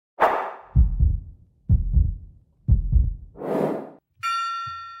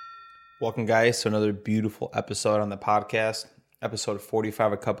Welcome, guys, to another beautiful episode on the podcast. Episode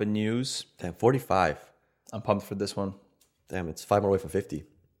 45 of Cup of News. Damn, 45. I'm pumped for this one. Damn, it's 5 more away from 50.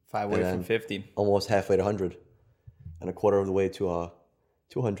 5 away from 50. Almost halfway to 100. And a quarter of the way to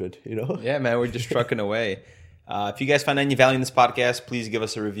 200, you know? Yeah, man, we're just trucking away. If you guys find any value in this podcast, please give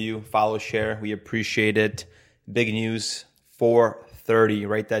us a review, follow, share. We appreciate it. Big news, 4:30.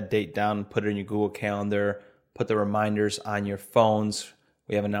 Write that date down, put it in your Google Calendar, put the reminders on your phones.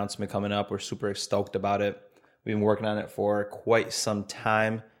 We have an announcement coming up. We're super stoked about it. We've been working on it for quite some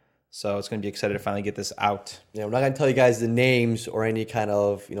time, so it's going to be excited to finally get this out. Yeah, we're not going to tell you guys the names or any kind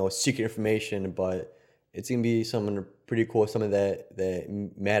of, secret information, but it's going to be something pretty cool, something that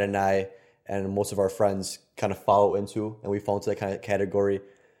Matt and I and most of our friends kind of follow into, and we fall into that kind of category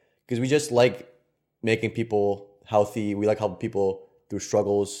because we just like making people healthy. We like helping people through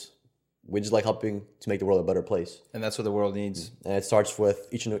struggles. We just like helping to make the world a better place. And that's what the world needs. And it starts with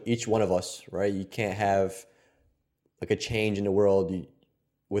each one of us, right? You can't have like a change in the world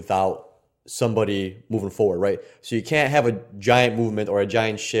without somebody moving forward, right? So you can't have a giant movement or a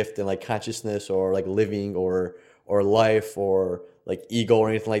giant shift in like consciousness or like living or life or like ego or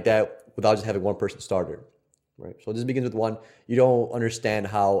anything like that without just having one person started, right? So this begins with one. You don't understand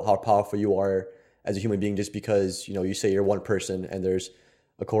how powerful you are as a human being just because, you say you're one person and there's,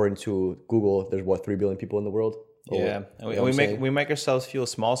 according to Google, there's 3 billion people in the world? Yeah, and we make ourselves feel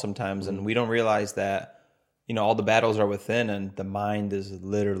small sometimes, and we don't realize that, all the battles are within, and the mind is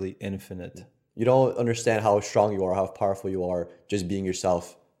literally infinite. You don't understand how strong you are, how powerful you are, just being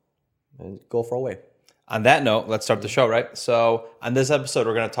yourself, and go far away. On that note, let's start the show, right? So on this episode,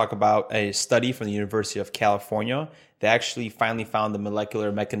 we're going to talk about a study from the University of California. They actually finally found the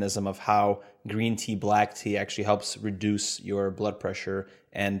molecular mechanism of how green tea, black tea actually helps reduce your blood pressure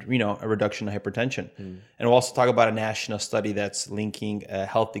and, a reduction of hypertension. And we'll also talk about a national study that's linking a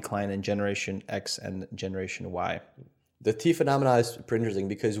health decline in Generation X and Generation Y. The tea phenomenon is pretty interesting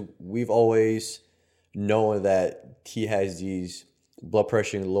because we've always known that tea has these blood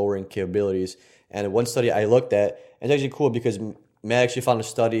pressure lowering capabilities. And one study I looked at, and it's actually cool because Matt actually found a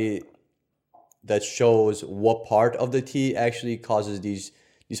study that shows what part of the tea actually causes these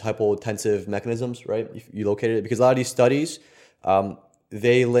hypotensive mechanisms, right? If you located it, because a lot of these studies,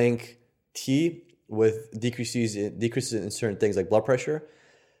 they link tea with decreases in certain things like blood pressure,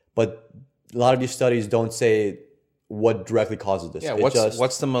 but a lot of these studies don't say what directly causes this. Yeah,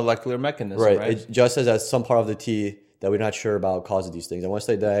 what's the molecular mechanism, right? It just says that some part of the tea that we're not sure about causes these things. And one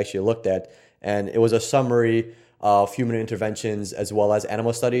study that I actually looked at, and it was a summary of human interventions as well as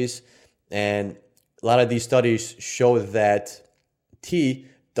animal studies. And a lot of these studies show that tea,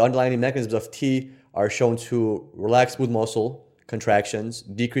 the underlying mechanisms of tea, are shown to relax smooth muscle contractions,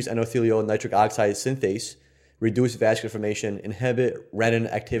 decrease endothelial nitric oxide synthase, reduce vascular inflammation, inhibit renin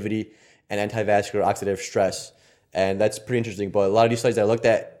activity, and antivascular oxidative stress. And that's pretty interesting. But a lot of these studies that I looked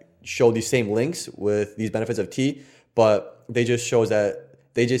at show these same links with these benefits of tea, but they just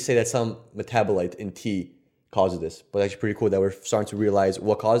say that some metabolite in tea causes this. But it's actually pretty cool that we're starting to realize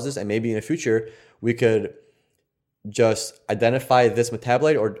what causes this, and maybe in the future we could just identify this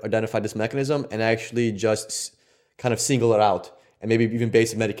metabolite or identify this mechanism and actually just kind of single it out and maybe even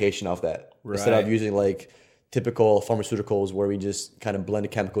base a medication off that. Right. Instead of using like typical pharmaceuticals where we just kind of blend the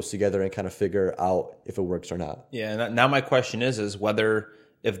chemicals together and kind of figure out if it works or not. Yeah, and now my question is whether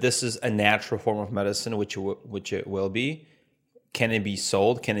if this is a natural form of medicine, which it will be, can it be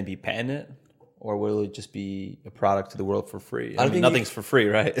sold? Can it be patented? Or will it just be a product to the world for free? I mean, nothing's for free,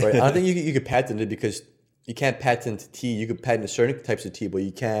 right? Right. I don't think you could patent it because you can't patent tea. You could patent certain types of tea, but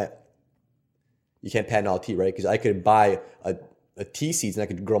you can't patent all tea, right? Because I could buy a tea seeds and I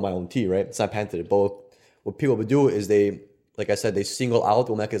could grow my own tea, right? It's not patented. But what people would do is they single out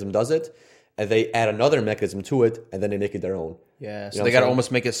what mechanism does it, and they add another mechanism to it, and then they make it their own. Yeah, so they got to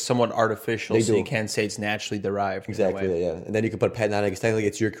almost make it somewhat artificial so you can't say it's naturally derived. Exactly, yeah. And then you can put a patent on it because technically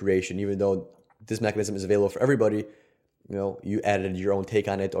it's your creation, even though this mechanism is available for everybody. You added your own take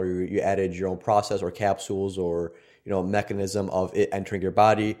on it, or you added your own process or capsules or, mechanism of it entering your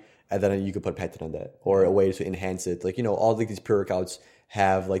body, and then you could put a patent on that or a way to enhance it. Like, all these pre-workouts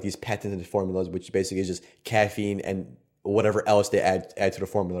have like these patented formulas, which basically is just caffeine and whatever else they add to the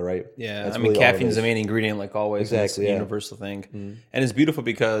formula, right? Yeah, that's really caffeine is the main ingredient, like always. Exactly, it's a universal thing. Mm-hmm. And it's beautiful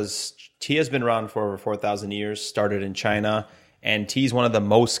because tea has been around for over 4,000 years, started in China, and tea is one of the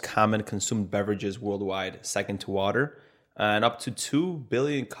most common consumed beverages worldwide, second to water. And up to 2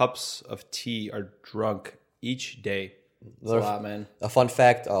 billion cups of tea are drunk each day. That's a lot, man. A fun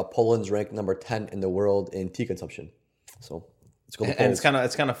fact, Poland's ranked number 10 in the world in tea consumption. So let's go to Poland. And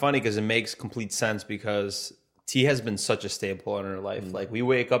it's kind of funny because it makes complete sense because tea has been such a staple in our life. Like we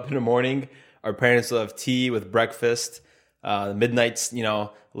wake up in the morning, our parents will have tea with breakfast, midnight,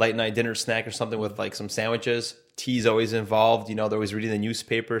 late night dinner snack or something with like some sandwiches. Tea's always involved. They're always reading the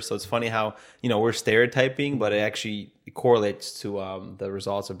newspaper. So it's funny how, we're stereotyping, but it actually correlates to the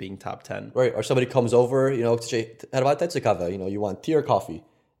results of being top 10. Right. Or somebody comes over, you want tea or coffee?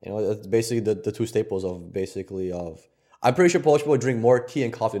 It's basically the two staples of I'm pretty sure Polish people drink more tea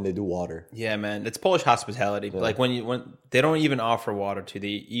and coffee than they do water. Yeah, man. It's Polish hospitality. Yeah. Like when they don't even offer water they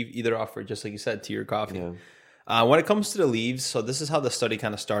either offer, just like you said, tea or coffee. Yeah. When it comes to the leaves, so this is how the study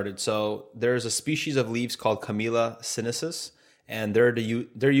kind of started. So there's a species of leaves called Camellia sinensis, and they're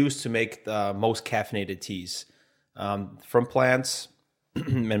used to make the most caffeinated teas from plants.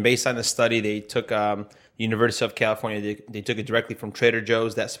 And based on the study, they took University of California. They took it directly from Trader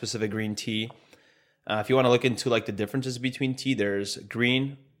Joe's, that specific green tea. If you want to look into like the differences between tea, there's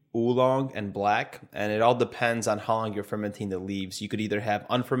green, oolong, and black, and it all depends on how long you're fermenting the leaves. You could either have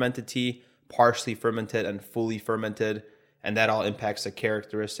unfermented tea, partially fermented, and fully fermented, and that all impacts the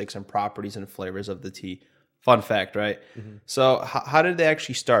characteristics and properties and flavors of the tea. Fun fact, right? Mm-hmm. So how did they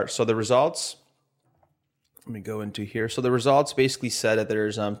actually start? So the results, let me go into here. So the results basically said that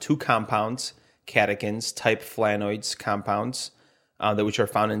there's two compounds, catechins, type flavonoids compounds, which are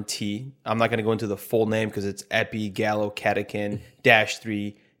found in tea. I'm not going to go into the full name because it's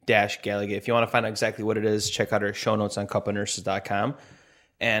epigallocatechin-3-galligate. If you want to find out exactly what it is, check out our show notes on cupofnurses.com.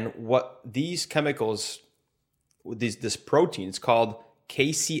 And what these chemicals, this protein, it's called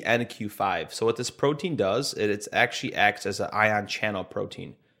KCNQ5. So what this protein does, it actually acts as an ion channel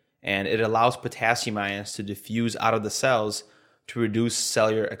protein. And it allows potassium ions to diffuse out of the cells to reduce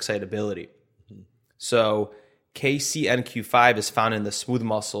cellular excitability. So KCNQ5 is found in the smooth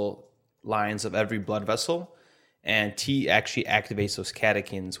muscle lines of every blood vessel, and tea actually activates those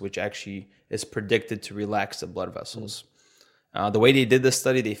catechins, which actually is predicted to relax the blood vessels. The way they did this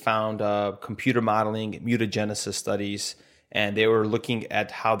study, they found computer modeling, mutagenesis studies, and they were looking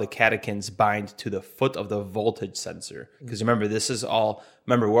at how the catechins bind to the foot of the voltage sensor. Because remember,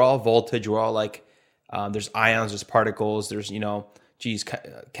 we're all voltage, we're all like, there's ions, there's particles, there's,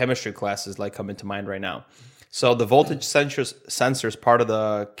 chemistry classes like come into mind right now. So the voltage sensor is part of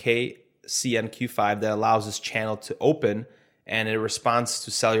the KCNQ5 that allows this channel to open, and it responds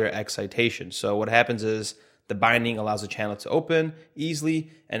to cellular excitation. So what happens is the binding allows the channel to open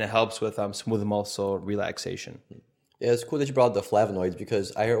easily, and it helps with smooth muscle relaxation. Yeah, it's cool that you brought up the flavonoids,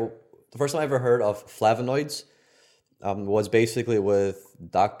 because the first time I ever heard of flavonoids was basically with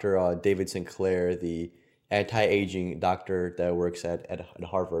Dr. David Sinclair, the anti-aging doctor that works at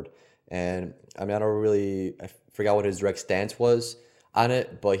Harvard. And I forgot what his direct stance was on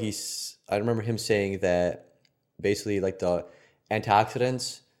it, but I remember him saying that basically like the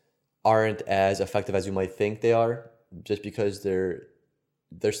antioxidants aren't as effective as you might think they are, just because they're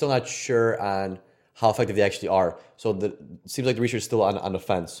still not sure on how effective they actually are. So it seems like the research is still on the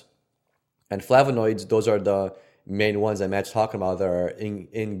fence. And flavonoids, those are the main ones that Matt's talking about that are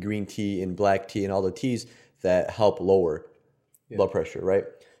in green tea, in black tea, and all the teas that help lower blood pressure, right?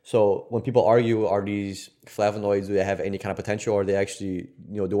 So when people argue, are these flavonoids, do they have any kind of potential, or they actually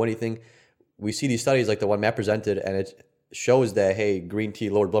do anything? We see these studies like the one Matt presented, and it shows that, hey, green tea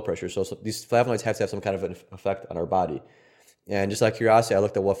lowered blood pressure. So these flavonoids have to have some kind of an effect on our body. And just out of curiosity, I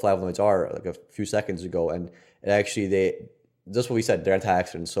looked at what flavonoids are like a few seconds ago, and just what we said, they're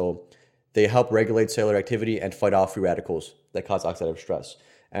antioxidants. So they help regulate cellular activity and fight off free radicals that cause oxidative stress.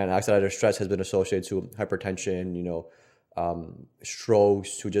 And oxidative stress has been associated to hypertension,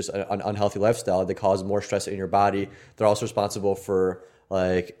 strokes, to just an unhealthy lifestyle that cause more stress in your body. They're also responsible for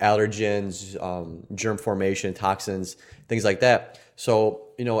like allergens, germ formation, toxins, things like that. So,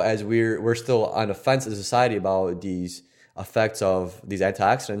 as we're still on the fence as a society about these effects of these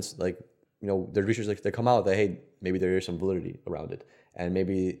antioxidants, like, the research like they come out that, hey, maybe there is some validity around it. And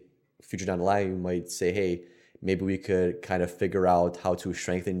maybe future down the line, you might say, hey, maybe we could kind of figure out how to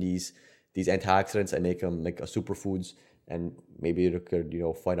strengthen these antioxidants and make them like superfoods, and maybe it could,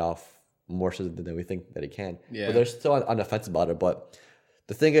 fight off more so than we think that it can. Yeah. But they're still on the fence about it. But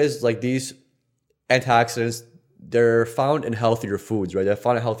the thing is, like, these antioxidants, they're found in healthier foods, right? They're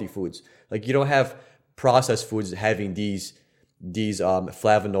found in healthy foods. Like, you don't have processed foods having these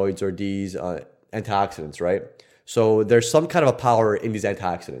flavonoids or these antioxidants, right? So there's some kind of a power in these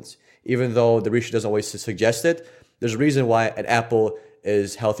antioxidants. Even though the research doesn't always suggest it, there's a reason why an apple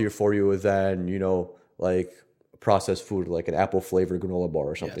is healthier for you than, like processed food, like an apple flavored granola bar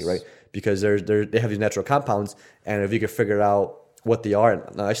or something, right? Because they have these natural compounds, and if you can figure out what they are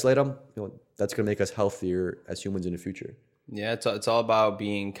and isolate them, that's going to make us healthier as humans in the future. Yeah, it's all about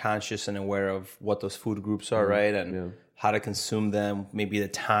being conscious and aware of what those food groups are, right? And how to consume them, maybe the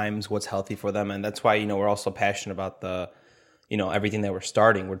times, what's healthy for them. And that's why, we're also passionate about everything that we're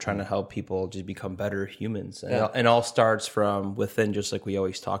starting. We're trying to help people just become better humans. And it all starts from within, just like we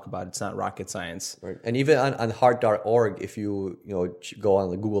always talk about. It's not rocket science. Right. And even on heart.org, if you go on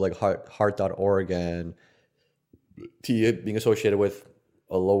Google like heart.org and tea being associated with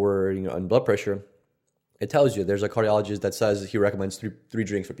a lower in blood pressure, it tells you there's a cardiologist that says he recommends three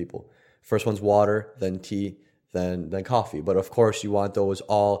drinks for people. First one's water, then tea, then coffee. But of course, you want those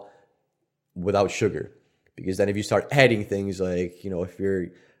all without sugar, because then if you start adding things like if you're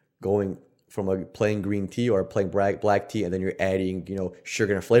going from a plain green tea or a plain black tea, and then you're adding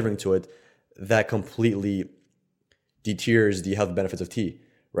sugar and flavoring to it, that completely deters the health benefits of tea,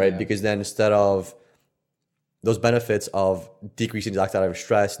 right? Yeah. Because then instead of those benefits of decreasing the oxidative of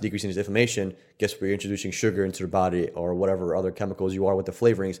stress, decreasing inflammation, guess what? You're introducing sugar into the body or whatever other chemicals you are with the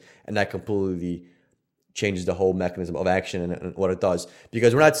flavorings, and that completely changes the whole mechanism of action and what it does.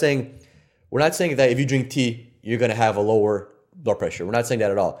 Because we're not saying that if you drink tea, you're going to have a lower blood pressure. We're not saying that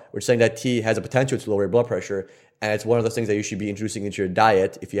at all. We're saying that tea has a potential to lower your blood pressure, and it's one of those things that you should be introducing into your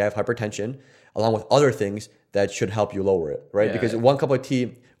diet if you have hypertension, along with other things that should help you lower it, right? Yeah. Because one cup of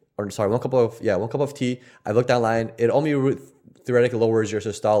tea, I looked online, it only theoretically lowers your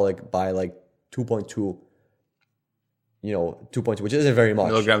systolic by like 2.2, 2.2, which isn't very much.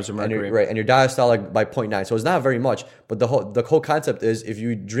 Milligrams of mercury. Right, and your diastolic by 0.9, so it's not very much. But the whole concept is if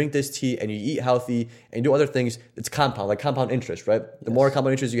you drink this tea and you eat healthy and do other things, it's compound interest, right? The more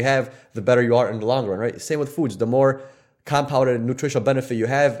compound interest you have, the better you are in the long run, right? Same with foods. The more compounded nutritional benefit you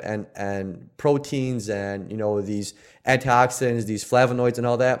have, and proteins and these antioxidants, these flavonoids and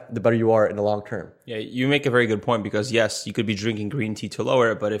all that, the better you are in the long term. Yeah, you make a very good point, because yes, you could be drinking green tea to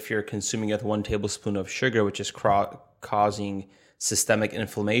lower it, but if you're consuming it with 1 tablespoon of sugar, which is causing systemic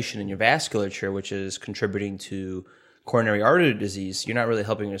inflammation in your vasculature, which is contributing to coronary artery disease, you're not really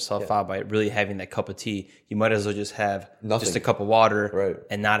helping yourself out by really having that cup of tea. You might as well just have just a cup of water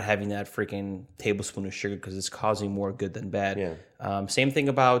and not having that freaking tablespoon of sugar, because it's causing more good than bad. Yeah. Same thing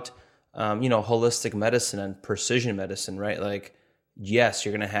about holistic medicine and precision medicine, right? Like, yes,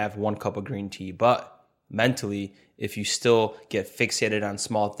 you're going to have 1 cup of green tea, but mentally, if you still get fixated on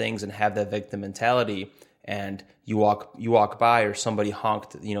small things and have that victim mentality, and you walk by, or somebody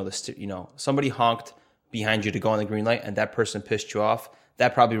honked, somebody honked behind you to go on the green light, and that person pissed you off,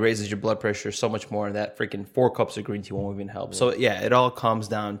 that probably raises your blood pressure so much more, and that freaking 4 cups of green tea won't even help. Yeah. So yeah, it all comes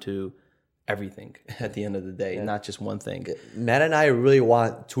down to everything at the end of the day, not just one thing. Matt and I really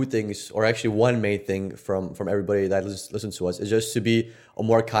want 2 things, or actually one main thing from everybody that listens to us, is just to be a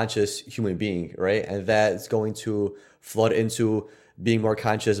more conscious human being, right? And that's going to flood into being more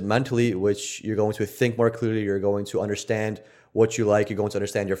conscious mentally, which you're going to think more clearly, you're going to understand what you like, you're going to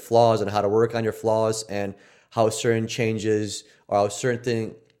understand your flaws and how to work on your flaws, and how certain changes or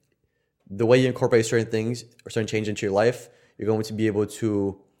the way you incorporate certain things or certain changes into your life, you're going to be able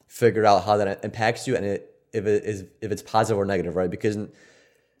to figure out how that impacts you, and if it's positive or negative, right? Because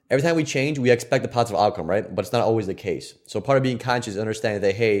every time we change, we expect a positive outcome, right? But it's not always the case. So part of being conscious is understanding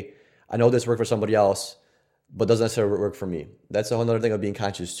that, hey, I know this worked for somebody else, but doesn't necessarily work for me. That's a whole other thing of being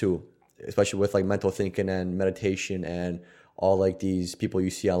conscious too, especially with like mental thinking and meditation and all like these people you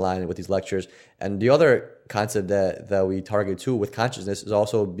see online with these lectures. And the other concept that we target too with consciousness is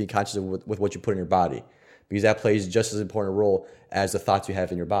also being conscious with what you put in your body, because that plays just as important a role as the thoughts you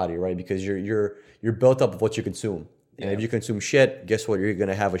have in your body, right? Because you're built up of what you consume. And if you consume shit, guess what? You're going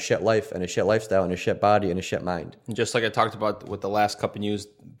to have a shit life and a shit lifestyle and a shit body and a shit mind. Just like I talked about with the last cup of news,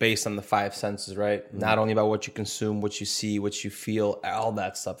 based on the 5 senses, right? Mm-hmm. Not only about what you consume, what you see, what you feel, all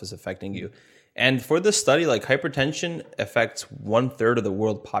that stuff is affecting you. And for this study, like, hypertension affects 1/3 of the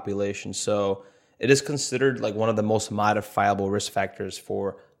world population. So it is considered like one of the most modifiable risk factors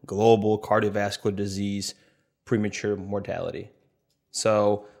for global cardiovascular disease, premature mortality.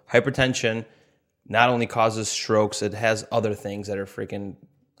 So hypertension not only causes strokes, it has other things that are freaking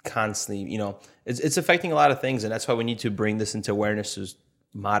constantly, it's affecting a lot of things. And that's why we need to bring this into awareness, to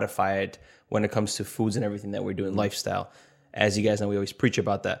modify it when it comes to foods and everything that we're doing, lifestyle. As you guys know, we always preach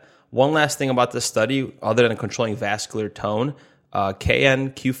about that. One last thing about this study, other than controlling vascular tone,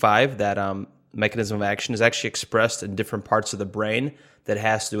 KNQ5, that mechanism of action, is actually expressed in different parts of the brain that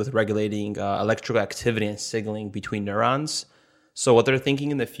has to do with regulating electrical activity and signaling between neurons. So what they're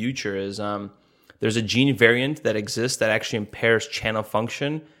thinking in the future is there's a gene variant that exists that actually impairs channel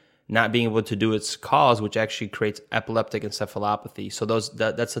function, not being able to do its cause, which actually creates epileptic encephalopathy. So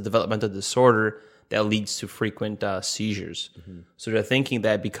that's a developmental disorder that leads to frequent seizures. Mm-hmm. So they're thinking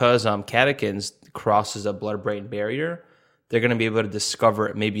that because catechins crosses a blood-brain barrier, they're going to be able to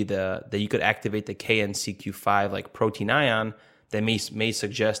discover maybe that you could activate the KNCQ5 like protein ion that may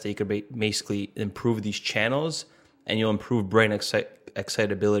suggest that you could basically improve these channels, and you'll improve brain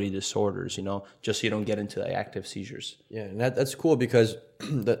excitability disorders, just so you don't get into the active seizures. Yeah, and that's cool because I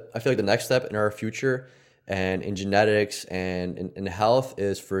feel like the next step in our future and in genetics and in health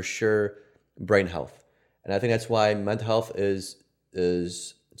is for sure brain health. And I think that's why mental health is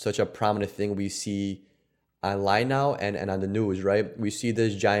such a prominent thing we see online now and on the news, right? We see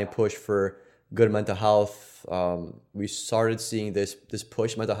this giant push for good mental health. We started seeing this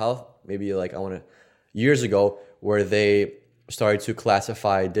push mental health maybe years ago, where they started to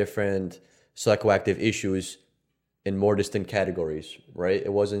classify different psychoactive issues in more distinct categories, right?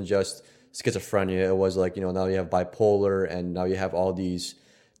 It wasn't just schizophrenia. It was like, now you have bipolar, and now you have all these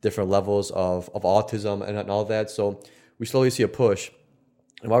different levels of autism and all that. So we slowly see a push.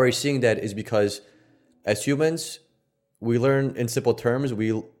 And why we're seeing that is because as humans, we learn in simple terms.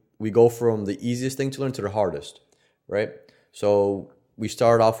 We go from the easiest thing to learn to the hardest, right? So we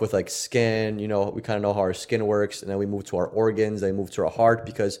start off with like skin, we kind of know how our skin works, and then we move to our organs, then we move to our heart,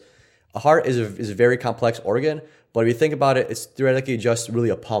 because a heart is a very complex organ. But if you think about it, it's theoretically just really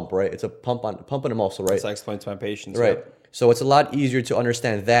a pump, right? It's a pump and a muscle, right? As I explained to my patients. Right. Yep. So it's a lot easier to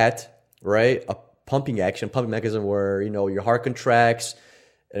understand that, right? A pumping mechanism where, your heart contracts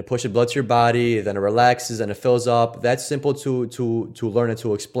and it pushes blood to your body, then it relaxes and it fills up. That's simple to learn and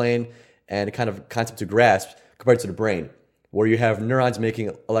to explain, and kind of concept to grasp compared to the brain, where you have neurons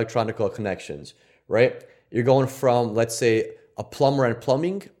making electronical connections, right? You're going from, let's say, a plumber and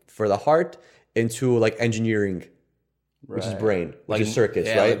plumbing for the heart into like engineering, which is brain, which is circuits,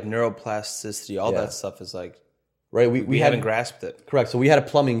 right? Like neuroplasticity, all that stuff is like, right? We haven't grasped it. Correct. So we had a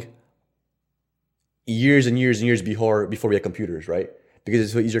plumbing years and years and years before we had computers, right? Because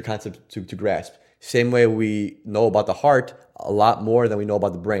it's an easier concept to grasp. Same way we know about the heart a lot more than we know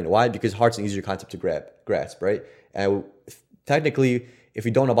about the brain. Why? Because heart's an easier concept to grasp, right? And technically, if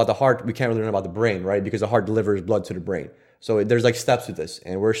we don't know about the heart, we can't really learn about the brain, right? Because the heart delivers blood to the brain. So there's like steps to this,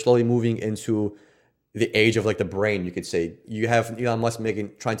 and we're slowly moving into the age of like the brain, you could say. You have Elon Musk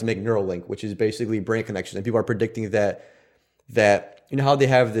trying to make Neuralink, which is basically brain connection, and people are predicting that how they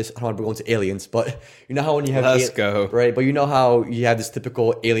have this. I don't want to go into aliens, but how when you have right, but how you have this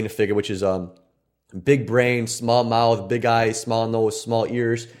typical alien figure, which is big brain, small mouth, big eyes, small nose, small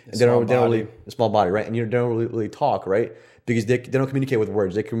ears, and they don't really small body, right? And they don't really talk, right? Because they don't communicate with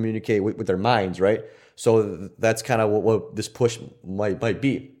words; they communicate with their minds, right? So that's kind of what this push might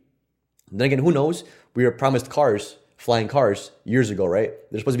be. Then again, who knows? We were promised flying cars years ago, right?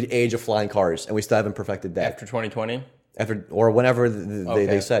 There's supposed to be the age of flying cars, and we still haven't perfected that. After 2020? Or whenever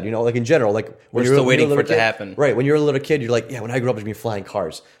they said, like in general, like we're still waiting for it to happen. Right. When you're a little kid, you're like, yeah, when I grew up, there's going to be flying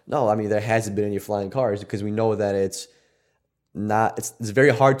cars. No, I mean, there hasn't been any flying cars because we know that it's very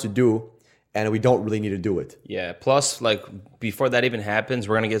hard to do, and we don't really need to do it. Yeah. Plus, like before that even happens,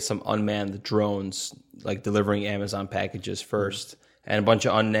 we're going to get some unmanned drones like delivering Amazon packages first, and a bunch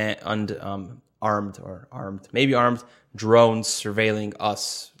of armed drones surveilling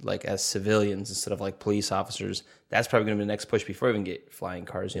us like as civilians instead of like police officers. That's probably going to be the next push before we even get flying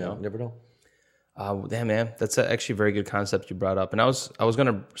cars, you know? Never know. Damn, man. That's actually a very good concept you brought up. And I was going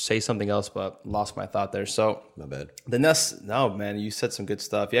to say something else, but lost my thought there. So, not bad. No, man, you said some good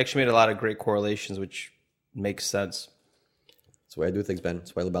stuff. You actually made a lot of great correlations, which makes sense. That's the way I do things, Ben.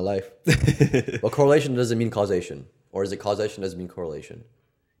 That's why I live my life. Well, correlation doesn't mean causation. Or is it causation doesn't mean correlation?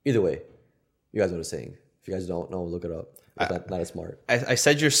 Either way, you guys know what I'm saying. If you guys don't know, look it up. It's not as smart. I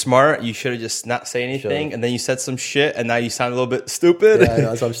said you're smart. You should have just not say anything, and then you said some shit, and now you sound a little bit stupid. Yeah, I know,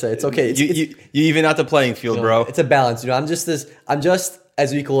 that's what I'm saying. It's okay. You even out the playing field, bro. It's a balance. I'm just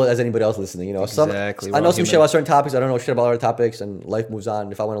as equal as anybody else listening. Exactly. I know some shit about certain topics. I don't know shit about other topics, and life moves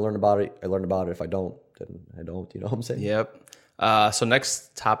on. If I want to learn about it, I learn about it. If I don't, then I don't. You know what I'm saying? Yep. So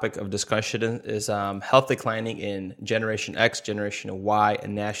next topic of discussion is health declining in Generation X, Generation Y,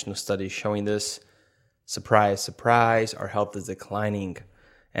 and national studies showing this. Surprise, surprise, our health is declining.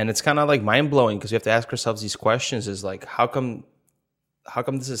 And it's kind of like mind-blowing because we have to ask ourselves these questions is like, how come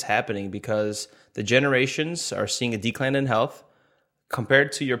this is happening? Because the generations are seeing a decline in health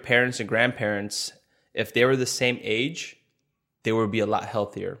compared to your parents and grandparents. If they were the same age, they would be a lot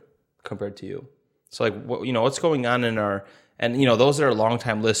healthier compared to you. So like, what's going on in our... And, those that are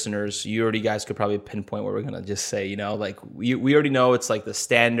longtime listeners, you already guys could probably pinpoint what we're going to just say, like we already know it's like the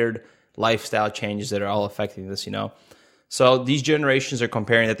standard lifestyle changes that are all affecting this, So these generations are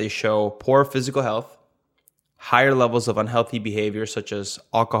comparing that they show poor physical health, higher levels of unhealthy behavior such as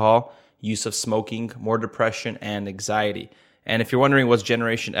alcohol, use of smoking, more depression, and anxiety. And if you're wondering what's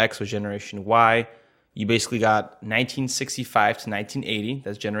Generation X, what's Generation Y, you basically got 1965 to 1980,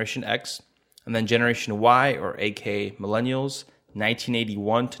 that's Generation X, and then Generation Y, or aka Millennials, 1981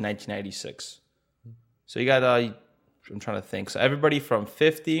 to 1996. So you got, I'm trying to think. So everybody from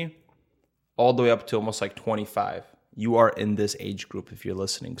 50 all the way up to almost like 25. You are in this age group if you're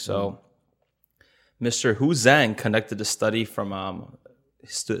listening. So Mr. Hu Zhang conducted a study from a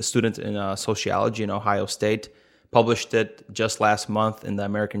student in sociology in Ohio State, published it just last month in the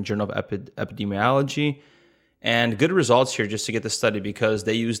American Journal of Epidemiology. And good results here just to get the study, because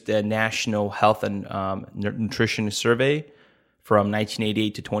they used the National Health and Nutrition Survey from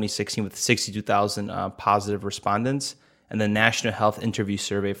 1988 to 2016 with 62,000 positive respondents, and the National Health Interview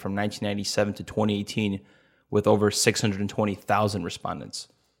Survey from 1997 to 2018 with over 620,000 respondents.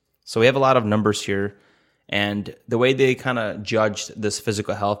 So we have a lot of numbers here. And the way they kind of judged this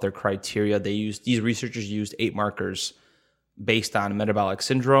physical health, their criteria, these researchers used 8 markers based on metabolic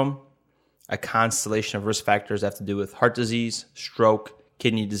syndrome, a constellation of risk factors that have to do with heart disease, stroke,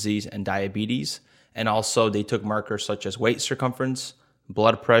 kidney disease, and diabetes. And also they took markers such as waist circumference,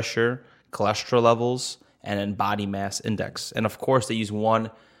 blood pressure, cholesterol levels, and then body mass index. And of course, they use one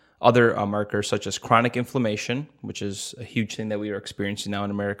other marker such as chronic inflammation, which is a huge thing that we are experiencing now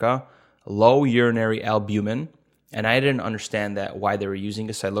in America, low urinary albumin. And I didn't understand that why they were using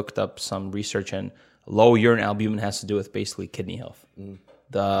this. I looked up some research, and low urine albumin has to do with basically kidney health.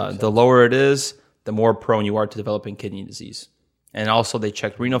 The lower it is, the more prone you are to developing kidney disease. And also they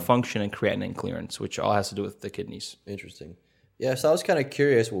checked renal function and creatinine clearance, which all has to do with the kidneys. Interesting. Yeah, so I was kind of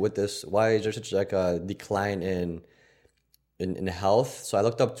curious with this, why is there such like a decline in health? So I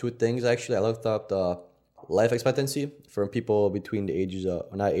looked up 2 things actually. I looked up the life expectancy for people between the ages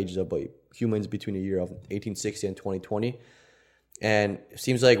of, not ages of, but humans between the year of 1860 and 2020. And it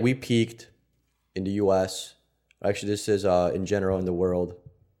seems like we peaked in the US. Actually, this is in general in the world.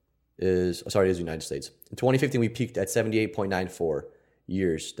 It is the United States. In 2015, we peaked at 78.94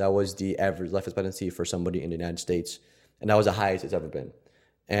 years. That was the average life expectancy for somebody in the United States. And that was the highest it's ever been.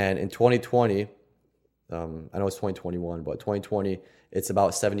 And in 2020, I know it's 2021, but 2020, it's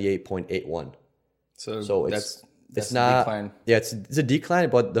about 78.81. So that's not a decline. Yeah, it's a decline,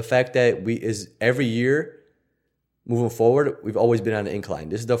 but the fact that every year moving forward, we've always been on an incline.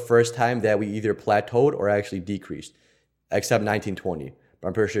 This is the first time that we either plateaued or actually decreased, except 1920. But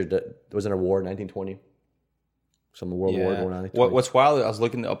I'm pretty sure that there wasn't a war in 1920. Some world war going on. What's wild, I was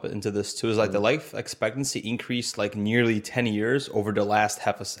looking up into this too, is like the life expectancy increased like nearly 10 years over the last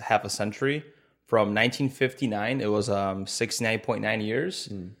half a century. From 1959, it was 69.9 years.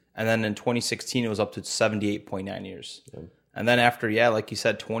 And then in 2016, it was up to 78.9 years. Yeah. And then after, like you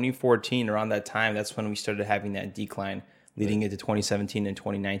said, 2014, around that time, that's when we started having that decline leading into 2017 and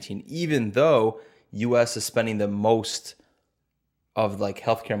 2019, even though U.S. is spending the most of like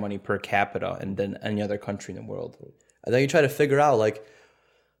healthcare money per capita than any other country in the world. And then you try to figure out like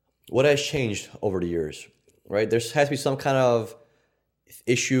what has changed over the years, right? There has to be some kind of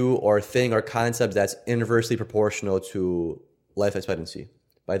issue or thing or concept that's inversely proportional to life expectancy.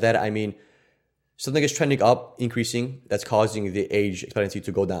 By that, I mean something is trending up, increasing, that's causing the age expectancy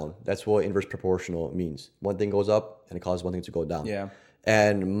to go down. That's what inverse proportional means. One thing goes up and it causes one thing to go down. Yeah.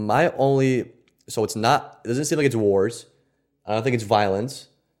 And it doesn't seem like it's wars. I don't think it's violence,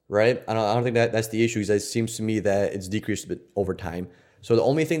 right? I don't think that's the issue, because it seems to me that it's decreased a bit over time. So the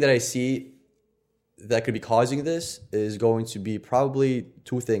only thing that I see that could be causing this is going to be probably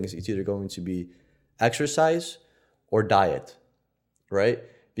 2 things. It's either going to be exercise or diet, right?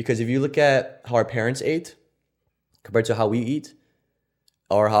 Because if you look at how our parents ate compared to how we eat,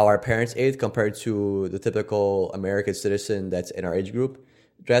 or how our parents ate compared to the typical American citizen that's in our age group,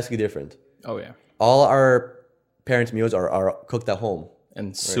 drastically different. Oh, yeah. All our parents' meals are cooked at home.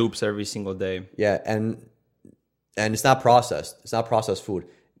 And soups every single day. Yeah, and it's not processed. It's not processed food.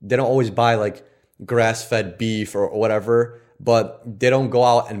 They don't always buy like grass-fed beef or whatever, but they don't go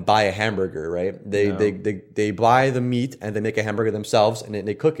out and buy a hamburger, right? They buy the meat and they make a hamburger themselves and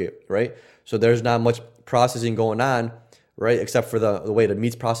they cook it, right? So there's not much processing going on, right? Except for the way the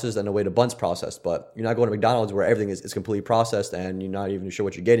meat's processed and the way the bun's processed. But you're not going to McDonald's where everything is completely processed and you're not even sure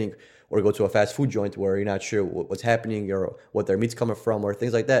what you're getting, or go to a fast food joint where you're not sure what's happening or what their meat's coming from or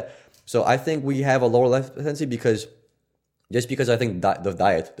things like that. So I think we have a lower life expectancy because I think the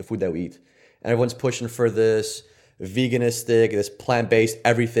diet, the food that we eat, and everyone's pushing for this veganistic, this plant-based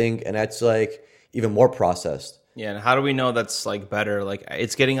everything, and that's like even more processed. Yeah, and how do we know that's like better? Like,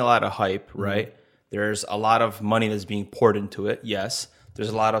 it's getting a lot of hype, right? There's a lot of money that's being poured into it, yes. There's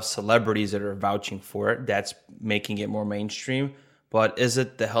a lot of celebrities that are vouching for it. That's making it more mainstream. But is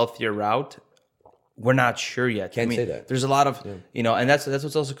it the healthier route? we're not sure yet. Can't say that. There's a lot of, and that's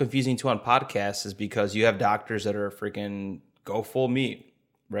what's also confusing too on podcasts is because you have doctors that are freaking go full meat,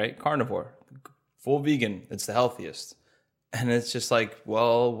 right? Carnivore, full vegan. It's the healthiest. And it's just like,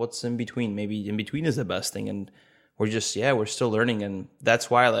 well, what's in between? Maybe in between is the best thing. And we're still learning. And that's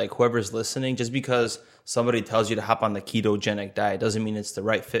why, like, whoever's listening, just because somebody tells you to hop on the ketogenic diet doesn't mean it's the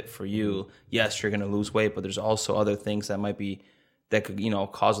right fit for you. Yes, you're going to lose weight, but there's also other things that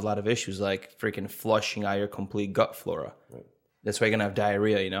could, cause a lot of issues, like freaking flushing out your complete gut flora. Right. That's why you're going to have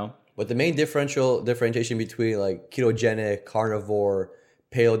diarrhea, But the main differentiation between like ketogenic, carnivore,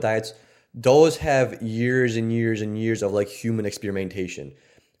 paleo diets, those have years and years and years of like human experimentation.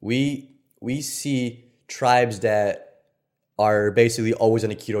 We see tribes that are basically always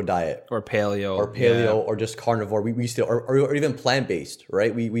on a keto diet or paleo or just carnivore. We still or even plant based,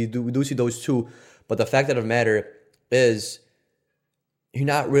 right? We do see those too. But the fact of the matter is, you're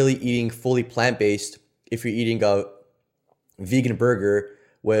not really eating fully plant based if you're eating a vegan burger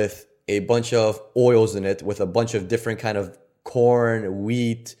with a bunch of oils in it, with a bunch of different kind of corn,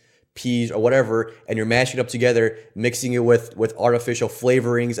 wheat, peas, or whatever, and you're mashing it up together, mixing it with artificial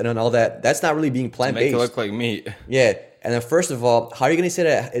flavorings and all that. That's not really being plant-based. Make it look like meat. Yeah. And then first of all, how are you going to say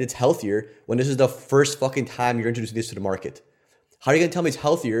that it's healthier when this is the first fucking time you're introducing this to the market? How are you going to tell me it's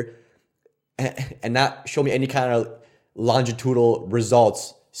healthier and not show me any kind of longitudinal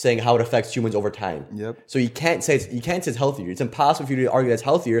results saying how it affects humans over time? Yep. So you can't say it's healthier. It's impossible for you to argue that it's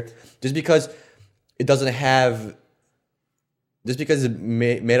healthier just because it doesn't have... Just because it's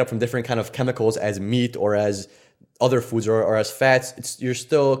made up from different kind of chemicals as meat or as other foods or as fats, you're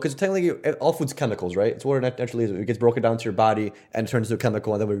still, because technically all food's chemicals, right? It's what it naturally is. It gets broken down to your body and turns into a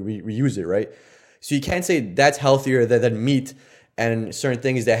chemical, and then we reuse it, right? So you can't say that's healthier than meat and certain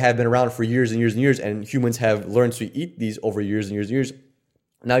things that have been around for years and years and years, and humans have learned to eat these over years and years and years.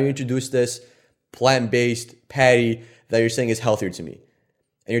 Now you introduce this plant-based patty that you're saying is healthier to me.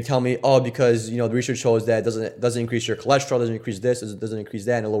 And you're telling me, because the research shows that it doesn't increase your cholesterol, doesn't increase this, doesn't increase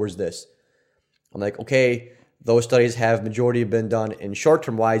that, and it lowers this. I'm like, okay, those studies have majority been done in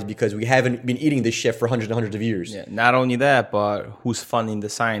short-term wise because we haven't been eating this shit for hundreds and hundreds of years. Yeah, not only that, but who's funding the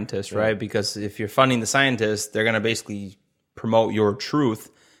scientists, right? Because if you're funding the scientists, they're going to basically promote your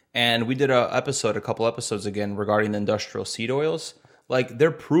truth. And we did a couple episodes again regarding the industrial seed oils. Like, they're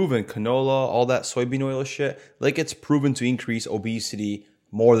proven, canola, all that soybean oil shit, like it's proven to increase obesity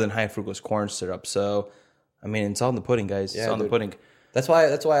more than high fructose corn syrup. So, I mean, it's all in the pudding, guys. It's all in the pudding. That's why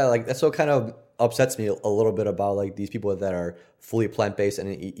that's what kind of upsets me a little bit about like these people that are fully plant-based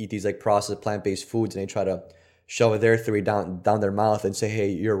and eat these like processed plant-based foods, and they try to shove their theory down their mouth and say,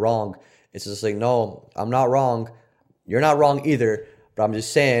 hey, you're wrong. It's just like, no, I'm not wrong. You're not wrong either. But I'm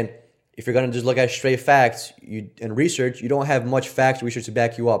just saying, if you're going to just look at straight facts and research, you don't have much facts or research to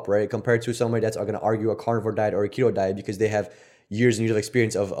back you up, right? Compared to somebody that's going to argue a carnivore diet or a keto diet because they have years and years of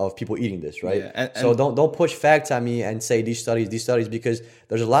experience of people eating this, right? Yeah, so don't push facts on me and say these studies, because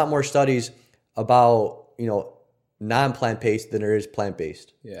there's a lot more studies about, non-plant-based than there is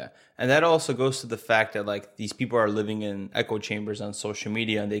plant-based. Yeah. And that also goes to the fact that like these people are living in echo chambers on social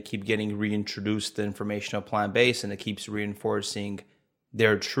media, and they keep getting reintroduced the information of plant-based, and it keeps reinforcing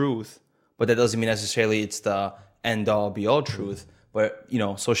their truth. But that doesn't mean necessarily it's the end-all be-all truth. But,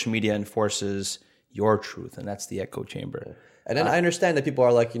 social media enforces your truth, and that's the echo chamber. Yeah. And then I understand that people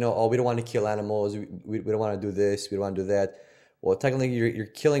are like, we don't want to kill animals. We don't want to do this. We don't want to do that. Well, technically, you're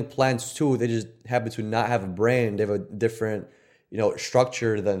killing plants too. They just happen to not have a brain. They have a different,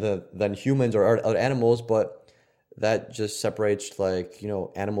 structure than humans or other animals. But that just separates like,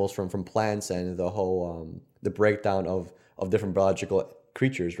 animals from plants and the whole the breakdown of different biological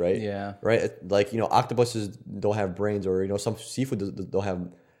creatures, right? Yeah. Right. Like octopuses don't have brains, or some seafood don't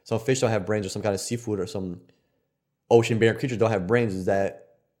have. Some fish don't have brains, or some kind of seafood, or some ocean-bearing creatures don't have brains. Does that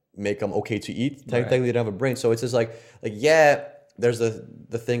make them okay to eat? Technically, they don't have a brain. So it's just like yeah, there's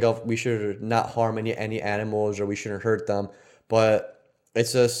the thing of we should not harm any animals, or we shouldn't hurt them. But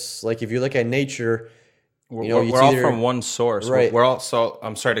it's just like if you look at nature, we're all from one source. Right. We're also,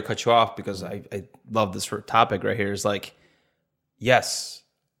 I'm sorry to cut you off because I love this topic right here. Is like, yes,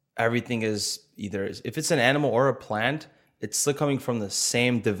 everything is if it's an animal or a plant, it's still coming from the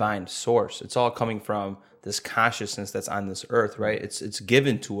same divine source. It's all coming from this consciousness that's on this earth, right? It's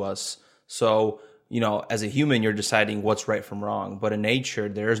given to us. So, as a human, you're deciding what's right from wrong. But in nature,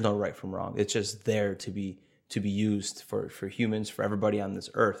 there is no right from wrong. It's just there to be used for humans, for everybody on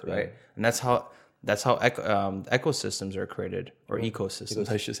this earth, right? Yeah. And that's how ecosystems are created, or ecosystems.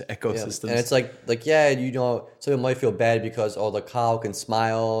 I should say ecosystems. Yeah. And it's like some people might feel bad because the cow can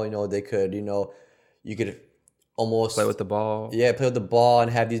smile. They could you could almost play with the ball. Yeah, play with the ball and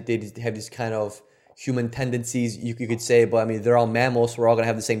have these kind of human tendencies, you could say, but I mean, they're all mammals, so we're all gonna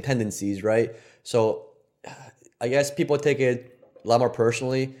have the same tendencies, right? So I guess people take it a lot more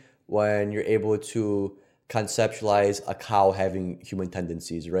personally when you're able to conceptualize a cow having human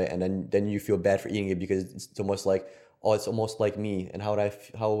tendencies, right? And then you feel bad for eating it because it's almost like, oh, it's almost like me, and how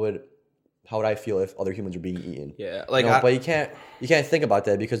would I feel if other humans are being eaten? Yeah, like, but you can't think about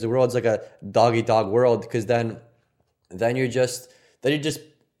that because the world's like a dog eat dog world. Because then you're just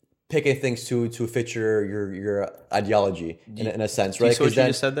picking things to fit your ideology in a sense, right? So what you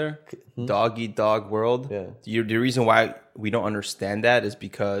just said there, dog eat dog world. Yeah. The reason why we don't understand that is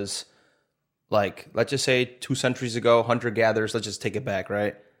because, like, let's just say 2 centuries ago, hunter gatherers. Let's just take it back,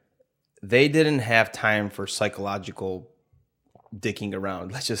 right? They didn't have time for psychological dicking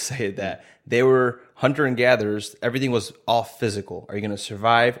around. Let's just say that they were hunter and gatherers. Everything was all physical. Are you going to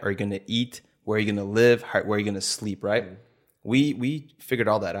survive? Are you going to eat? Where are you going to live? Where are you going to sleep? Right? We figured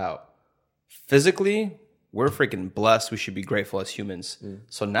all that out. Physically, we're freaking blessed. We should be grateful as humans.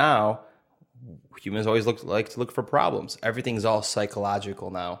 So now, humans always like to look for problems. Everything's all psychological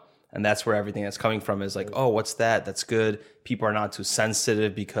now. And that's where everything that's coming from is like, oh, what's that? That's good. People are not too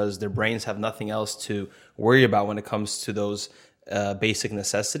sensitive because their brains have nothing else to worry about when it comes to those basic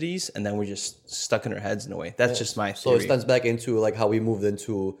necessities. And then we're just stuck in our heads in a way. That's just my theory. So it stems back into like how we moved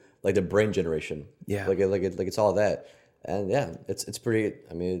into like the brain generation. Yeah. Like it's all that. And yeah, it's pretty,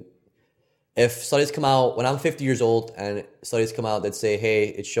 I mean, if studies come out, when I'm 50 years old and studies come out that say, hey,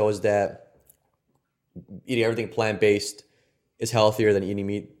 it shows that eating everything plant-based is healthier than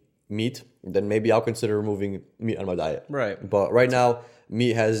eating meat, then maybe I'll consider removing meat on my diet. Right. But right now,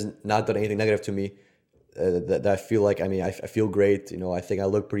 meat has not done anything negative to me. That I feel like, I mean, I feel great. You know, I think I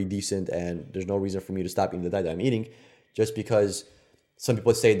look pretty decent, and there's no reason for me to stop eating the diet that I'm eating, just because some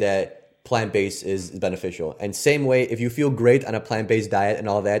people say that plant-based is beneficial. And same way, if you feel great on a plant-based diet and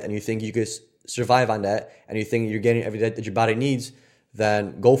all that, and you think you could survive on that, and you think you're getting everything that your body needs,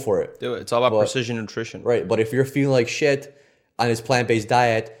 then go for it. Do it. It's all about precision nutrition. Right. But if you're feeling like shit on this plant-based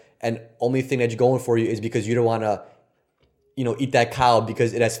diet, and only thing that's going for you is because you don't want to, eat that cow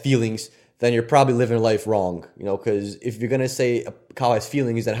because it has feelings, then you're probably living life wrong. Because if you're going to say a cow has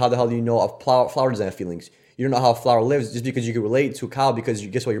feelings, then how the hell do you know a flower doesn't have feelings? You don't know how a flower lives. Just because you can relate to a cow because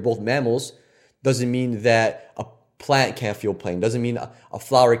guess what, you're both mammals, doesn't mean that a plant can't feel pain. Doesn't mean a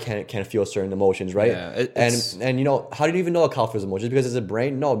flower can't feel certain emotions, right? Yeah, and how do you even know a cow feels emotions? Because it's a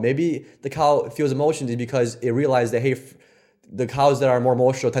brain? No, maybe the cow feels emotions is because it realized that, hey, the cows that are more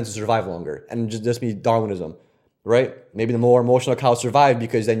emotional tend to survive longer, and just be Darwinism, right? Maybe the more emotional cows survive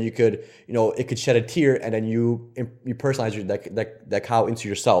because then you could, it could shed a tear, and then you personalize that cow into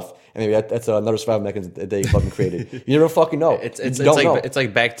yourself, and maybe that's another survival mechanism that they fucking created. You never fucking know. It's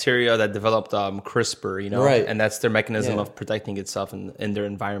like bacteria that developed CRISPR, right? And that's their mechanism of protecting itself in their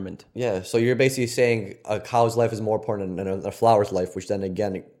environment. Yeah. So you're basically saying a cow's life is more important than a flower's life, which then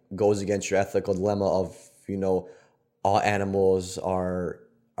again goes against your ethical dilemma of all animals are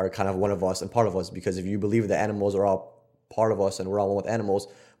kind of one of us and part of us, because if you believe that animals are all part of us and we're all one with animals,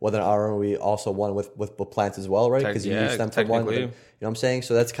 well, then aren't we also one with plants as well, right? Because you use them for one. You know what I'm saying?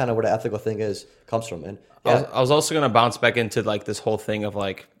 So that's kind of where the ethical thing comes from. And I was also going to bounce back into like this whole thing of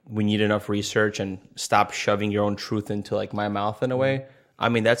like, we need enough research and stop shoving your own truth into like my mouth in a way. I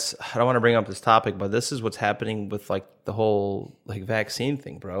mean, I don't want to bring up this topic, but this is what's happening with like the whole like vaccine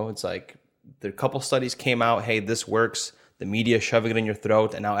thing, bro. It's like, a couple studies came out, hey, this works. The media shoving it in your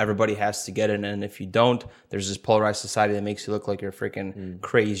throat, and now everybody has to get it. And if you don't, there's this polarized society that makes you look like you're freaking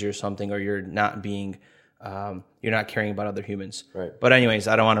crazy or something, or you're not being, you're not caring about other humans. Right. But anyways,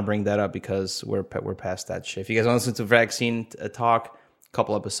 I don't want to bring that up because we're past that shit. If you guys want to listen to vaccine talk, a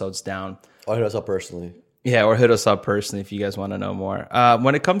couple episodes down. Or hit us up personally. Yeah, or hit us up personally if you guys want to know more.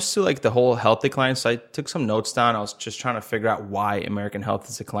 When it comes to like the whole health decline, so I took some notes down. I was just trying to figure out why American health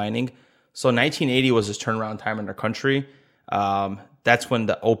is declining. So 1980 was this turnaround time in our country. That's when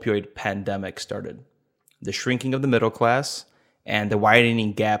the opioid pandemic started. The shrinking of the middle class and the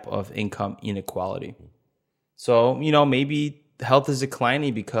widening gap of income inequality. So, maybe health is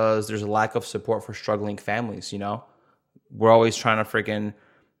declining because there's a lack of support for struggling families, We're always trying to freaking,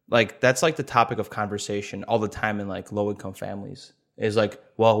 like, that's like the topic of conversation all the time in like low income families. Is like,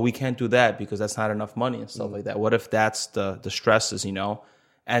 well, we can't do that because that's not enough money and stuff like that. What if that's the stresses,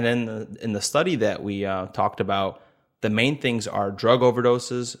 And then in the study that we talked about, the main things are drug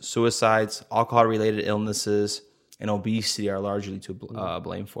overdoses, suicides, alcohol-related illnesses, and obesity are largely to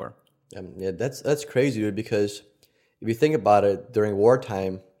blame for. Yeah, that's crazy, dude, because if you think about it, during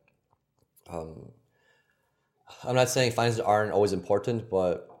wartime, I'm not saying finances aren't always important,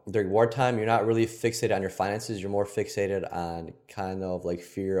 but during wartime, you're not really fixated on your finances. You're more fixated on kind of like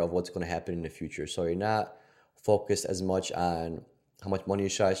fear of what's going to happen in the future. So you're not focused as much on how much money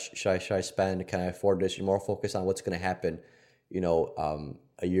should I spend? Can I afford this? You're more focused on what's going to happen,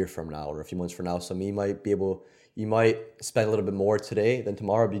 a year from now or a few months from now. So you might spend a little bit more today than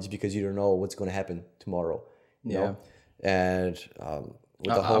tomorrow just because you don't know what's going to happen tomorrow. You know? And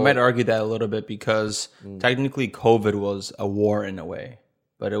with the I might argue that a little bit because technically COVID was a war in a way,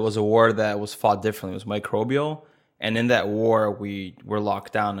 but it was a war that was fought differently. It was microbial. And in that war, we were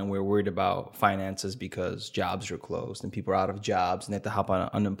locked down and we were worried about finances because jobs were closed and people are out of jobs and they have to hop on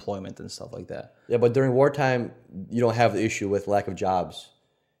unemployment and stuff like that. Yeah, but during wartime, you don't have the issue with lack of jobs.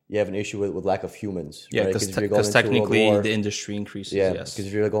 You have an issue with lack of humans. Yeah, right? because technically the industry increases. Yeah, yes. because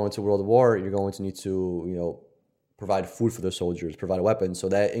if you're going to World War, you're going to need to, provide food for the soldiers, provide weapons. So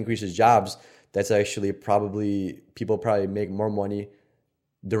that increases jobs. That's actually people probably make more money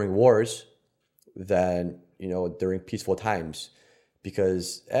during wars than, during peaceful times.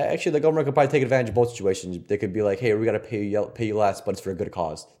 Because actually the government could probably take advantage of both situations. They could be like, hey, we got to pay you less, but it's for a good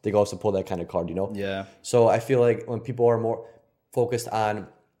cause. They could also pull that kind of card, Yeah. So I feel like when people are more focused on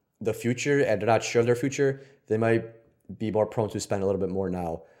the future and they're not sure of their future, they might be more prone to spend a little bit more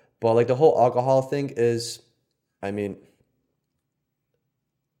now. But like the whole alcohol thing is, the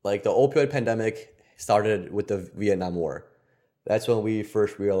opioid pandemic started with the Vietnam War. That's when we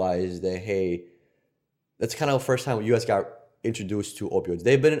first realized that, hey, that's kind of the first time the U.S. got introduced to opioids.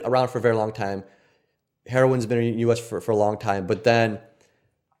 They've been around for a very long time. Heroin's been in the U.S. for a long time, but then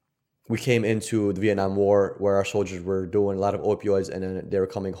we came into the Vietnam War where our soldiers were doing a lot of opioids and then they were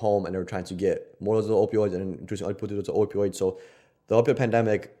coming home and they were trying to get more of the opioids and introducing other people to opioids. So the opioid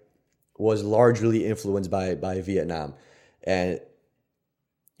pandemic was largely influenced by Vietnam. And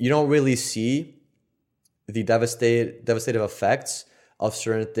you don't really see the devastative effects of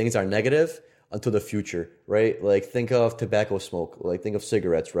certain things that are negative until the future, right? Like think of tobacco smoke, like think of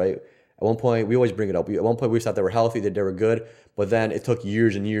cigarettes, right? At one point, we always bring it up. At one point, we thought they were healthy, that they were good, but then it took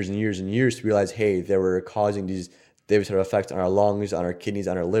years and years and years and years to realize, hey, they were causing these devastating effects on our lungs, on our kidneys,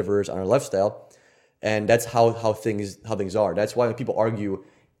 on our livers, on our lifestyle, and that's how things are. That's why when people argue,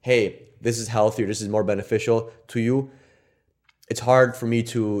 hey, this is healthier, this is more beneficial to you, it's hard for me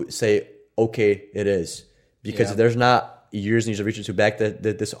to say, okay, it is, because if there's not years and years of research to back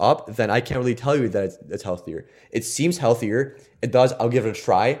this up, then I can't really tell you that it's healthier. It seems healthier. It does. I'll give it a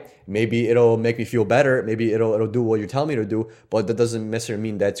try. Maybe it'll make me feel better. Maybe it'll do what you're telling me to do, but that doesn't necessarily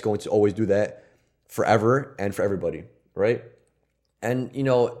mean that it's going to always do that forever and for everybody, right? And,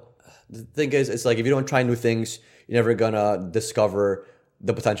 the thing is, it's like if you don't try new things, you're never gonna discover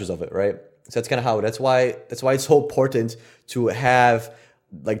the potentials of it, right? So that's kind of how. That's why it's so important to have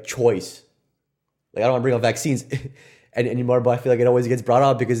like choice. Like I don't want to bring up vaccines anymore, but I feel like it always gets brought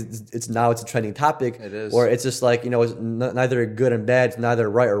up because it's a trending topic. It is. Or it's just like, it's neither good and bad, it's neither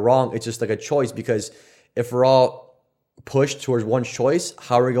right or wrong. It's just like a choice, because if we're all pushed towards one choice,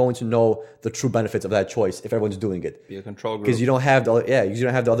 how are we going to know the true benefits of that choice if everyone's doing it? Be a control group. Because you don't have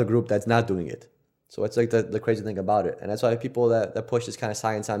the other group that's not doing it. So it's like the crazy thing about it. And that's why people that push this kind of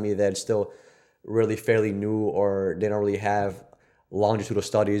science on me, that it's still really fairly new, or they don't really have longitudinal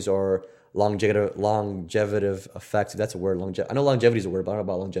studies or longevitive effects. If that's a word. I know longevity is a word, but I don't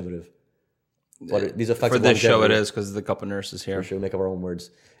know about longevitive. But these effects for of this show, longevity, it is because there's a couple nurses here. for sure, we make up our own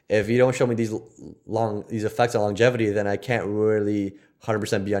words. If you don't show me these effects on longevity, then I can't really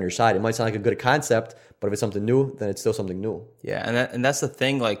 100% be on your side. It might sound like a good concept, but if it's something new, then it's still something new. Yeah, and that's the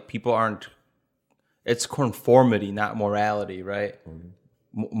thing. Like people aren't. It's conformity, not morality, right?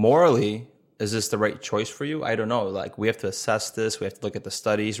 Mm-hmm. Morally, is this the right choice for you? I don't know. Like we have to assess this. We have to look at the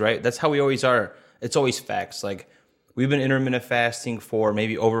studies, right? That's how we always are. It's always facts. Like we've been intermittent fasting for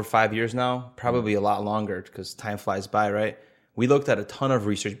maybe over 5 years now, probably a lot longer because time flies by, right? We looked at a ton of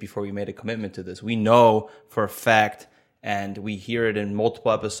research before we made a commitment to this. We know for a fact, and we hear it in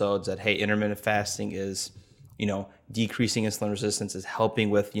multiple episodes, that, hey, intermittent fasting is, decreasing insulin resistance, is helping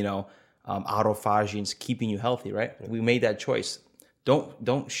with, autophagy, and keeping you healthy, right? We made that choice.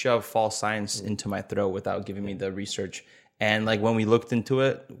 Don't shove false science into my throat without giving me the research. And like when we looked into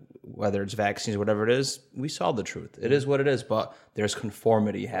it, whether it's vaccines or whatever it is, we saw the truth. It is what it is, but there's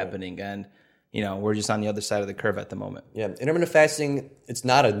conformity happening, and we're just on the other side of the curve at the moment. Yeah, intermittent fasting, it's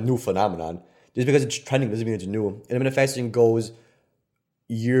not a new phenomenon. Just because it's trending doesn't mean it's new. Intermittent fasting goes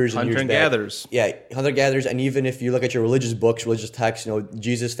years and years back. Hunter and gatherers. Yeah, hunter-gatherers, and even if you look at your religious books, religious texts,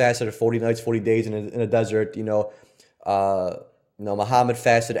 Jesus fasted 40 nights, 40 days in a desert, Muhammad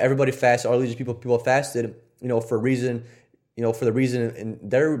fasted, everybody fasted, all religious people fasted, for a reason. for the reason in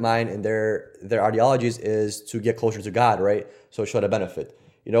their mind and their ideologies is to get closer to God, right? So show the benefit,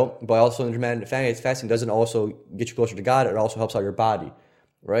 But also intermittent fasting doesn't also get you closer to God. It also helps out your body,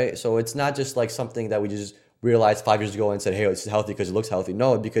 right? So it's not just like something that we just realized 5 years ago and said, hey, this is healthy because it looks healthy.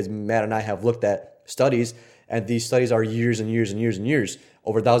 No, because Matt and I have looked at studies, and these studies are years and years and years and years,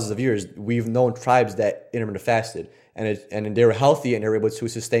 over thousands of years. We've known tribes that intermittent fasted, and they were healthy and they were able to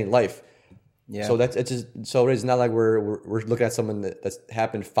sustain life. Yeah. So it's not like we're looking at something that's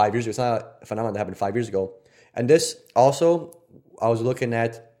happened 5 years ago. It's not a phenomenon that happened 5 years ago. And this also, I was looking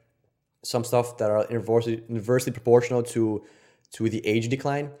at some stuff that are inversely proportional to the age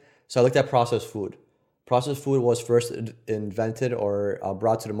decline. So I looked at processed food. Processed food was first invented or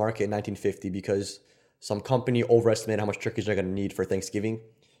brought to the market in 1950 because some company overestimated how much turkeys they're going to need for Thanksgiving.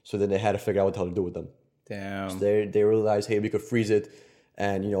 So then they had to figure out what the hell to do with them. Damn. So they realized, hey, we could freeze it.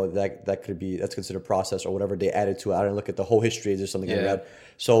 And, that's considered processed or whatever they added to it. I didn't look at the whole history. There's something I read.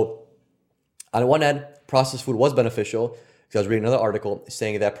 So on the one hand, processed food was beneficial because I was reading another article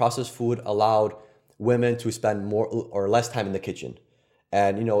saying that processed food allowed women to spend more or less time in the kitchen.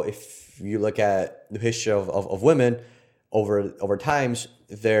 And, if you look at the history of women over times,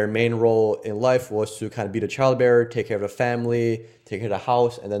 their main role in life was to kind of be the childbearer, take care of the family, take care of the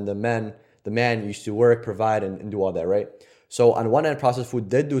house. And then the man used to work, provide, and do all that, right? So on one hand, processed food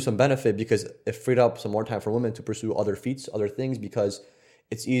did do some benefit because it freed up some more time for women to pursue other feats, other things, because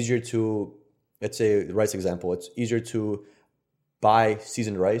it's easier to, let's say the rice example, it's easier to buy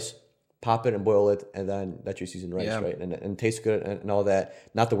seasoned rice, pop it and boil it, and then that's your seasoned rice, right? And it tastes good and all that.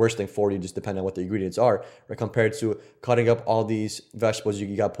 Not the worst thing for you, just depending on what the ingredients are, right? Compared to cutting up all these vegetables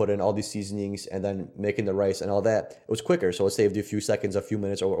you got put in, all these seasonings, and then making the rice and all that. It was quicker, so it saved you a few seconds, a few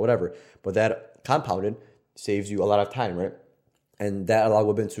minutes, or whatever. But that compounded saves you a lot of time, right? And that allowed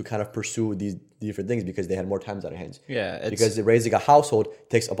women to kind of pursue these different things because they had more time on their hands. Yeah. Because raising a household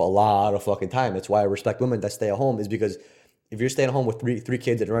takes up a lot of fucking time. That's why I respect women that stay at home, is because if you're staying at home with three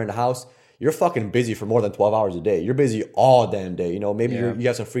kids that are in the house, you're fucking busy for more than 12 hours a day. You're busy all damn day. Maybe you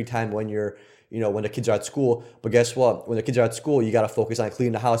have some free time when when the kids are at school. But guess what? When the kids are at school, you got to focus on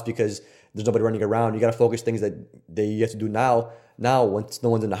cleaning the house because there's nobody running around. You got to focus things that you have to do now once no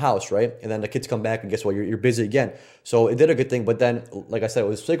one's in the house, right? And then the kids come back and guess what? You're busy again. So it did a good thing. But then, like I said,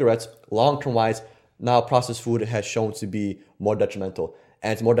 with cigarettes, long-term wise, now processed food has shown to be more detrimental.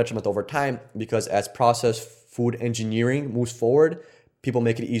 And it's more detrimental over time because as processed food engineering moves forward, people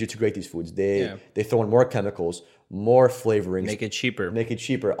make it easier to create these foods. They throw in more chemicals, more flavorings. Make it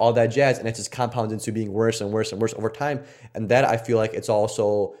cheaper. All that jazz. And it just compounds into being worse and worse and worse over time. And that, I feel like it's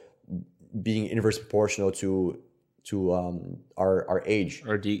also being inversely proportional to our age.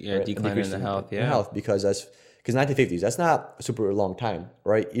 Or decline in the health. Yeah. Health, because 1950s, that's not a super long time,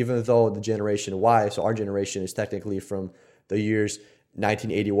 right? Even though the generation Y, so our generation is technically from the years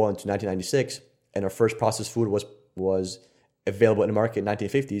 1981 to 1996, and our first processed food was available in the market in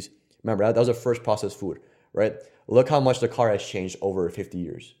 1950s. Remember, that was our first processed food, right? Look how much the car has changed over 50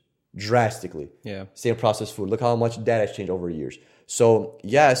 years. Drastically. Yeah. Same processed food. Look how much that has changed over years. So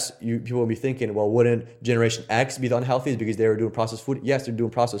yes, people will be thinking, well, wouldn't Generation X be the unhealthiest because they were doing processed food? Yes, they're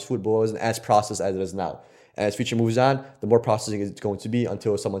doing processed food, but it wasn't as processed as it is now. And as future moves on, the more processing it's going to be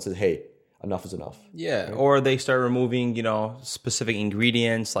until someone says, hey, enough is enough. Yeah, right? Or they start removing, specific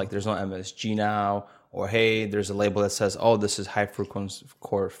ingredients, like there's no MSG now, or hey, there's a label that says, oh, this is high fructose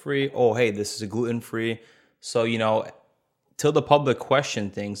corn free. Oh, hey, this is a gluten free. So, till the public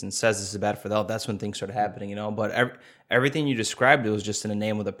question things and says this is bad for the health, that's when things started happening, But everything you described, it was just in the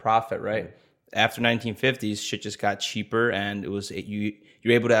name of the profit, right? After 1950s, shit just got cheaper, and you're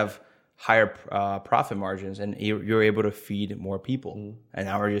able to have higher profit margins, and you're able to feed more people. And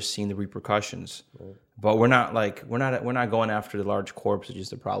now we're just seeing the repercussions. Right. But we're not going after the large corps, which is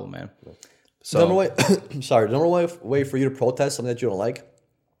the problem, man. Right. So the number way for you to protest something that you don't like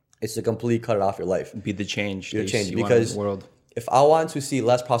is to completely cut it off your life. Be the change. Because world. If I want to see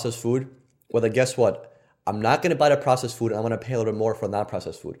less processed food, well, then guess what? I'm not going to buy the processed food, and I'm going to pay a little bit more for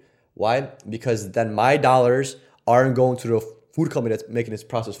non-processed food. Why? Because then my dollars aren't going to the food company that's making this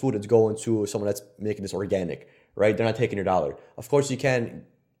processed food. It's going to someone that's making this organic, right? They're not taking your dollar. Of course, you can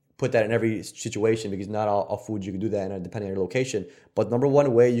put that in every situation because not all food you can do that, and depending on your location. But number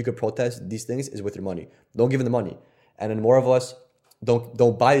one way you could protest these things is with your money. Don't give them the money. And then more of us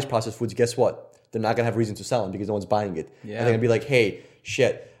don't buy these processed foods. Guess what? They're not going to have reason to sell them because no one's buying it. Yeah. And they're going to be like, hey,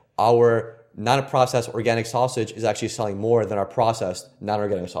 shit, our non-processed organic sausage is actually selling more than our processed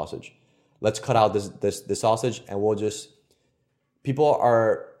non-organic sausage. Let's cut out this sausage, and people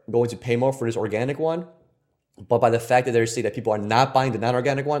are going to pay more for this organic one. But by the fact that they're saying that people are not buying the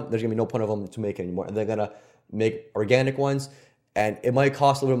non-organic one, there's going to be no point of them to make it anymore. And they're going to make organic ones, and it might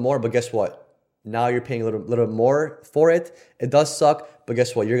cost a little more, but guess what? Now you're paying a little more for it. It does suck, but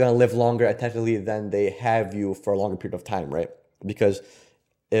guess what? You're gonna live longer technically than they have you for a longer period of time, right? Because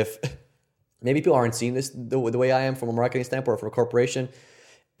if maybe people aren't seeing this the way I am from a marketing standpoint or from a corporation,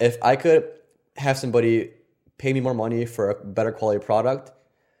 if I could have somebody pay me more money for a better quality product,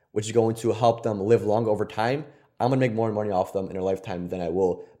 which is going to help them live longer over time, I'm gonna make more money off them in their lifetime than I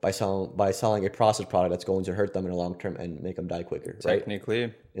will by selling a processed product that's going to hurt them in the long term and make them die quicker. Technically,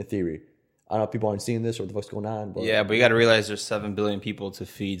 right? In theory. I don't know if people aren't seeing this or what the fuck's going on. But yeah, but you got to realize there's 7 billion people to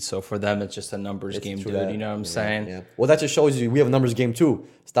feed. So for them, it's just a numbers game, dude. You know what I'm saying? Yeah. Well, that just shows you we have a numbers game too.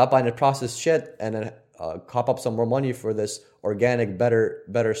 Stop buying the processed shit and then cop up some more money for this organic,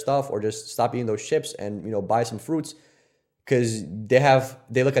 better stuff, or just stop eating those chips and buy some fruits because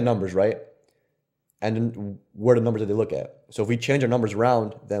they look at numbers, right? And then we're the numbers that they look at. So if we change our numbers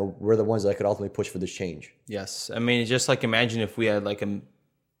around, then we're the ones that could ultimately push for this change. Yes, I mean, just like imagine if we had like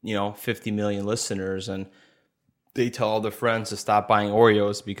 50 million listeners and they tell all their friends to stop buying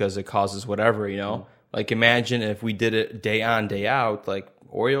Oreos because it causes whatever, Like imagine if we did it day on, day out, like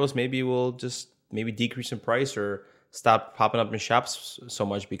Oreos maybe will just decrease in price or stop popping up in shops so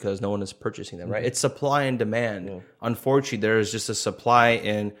much because no one is purchasing them, right? It's supply and demand. Yeah. Unfortunately, there's just a supply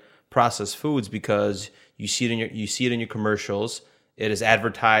in processed foods because you see it in your commercials. It is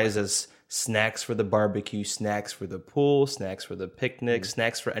advertised as snacks for the barbecue, snacks for the pool, snacks for the picnic,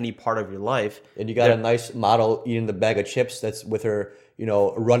 snacks for any part of your life. And you got a nice model eating the bag of chips that's with her,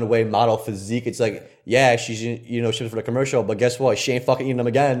 runaway model physique. It's like, yeah, she's, chips for the commercial, but guess what? She ain't fucking eating them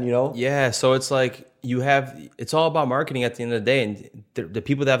again, Yeah, so it's like it's all about marketing at the end of the day. And the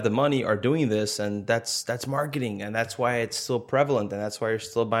people that have the money are doing this, and that's marketing. And that's why it's still prevalent. And that's why you're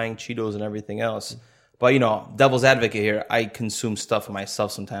still buying Cheetos and everything else. But, devil's advocate here, I consume stuff for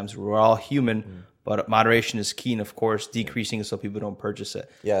myself sometimes. We're all human, but moderation is key. And, of course, decreasing so people don't purchase it.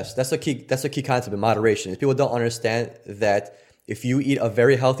 Yes, that's a key concept in moderation. People don't understand that if you eat a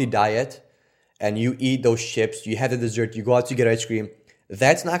very healthy diet and you eat those chips, you have the dessert, you go out to get ice cream,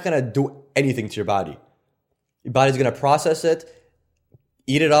 that's not going to do anything to your body. Your body's going to process it,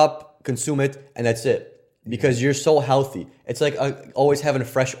 eat it up, consume it, and that's it. Because you're so healthy. It's like always having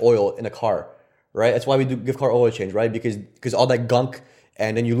fresh oil in a car. Right, that's why we do give car oil change, right? Because all that gunk,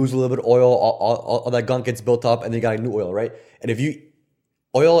 and then you lose a little bit of oil, all that gunk gets built up, and then you got a new oil, right? And if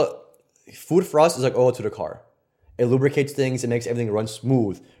food for us is like oil to the car. It lubricates things, it makes everything run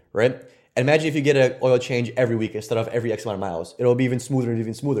smooth, right? And imagine if you get an oil change every week instead of every X amount of miles. It'll be even smoother and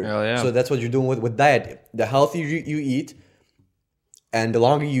even smoother. Oh, yeah. So that's what you're doing with diet. The healthier you eat, and the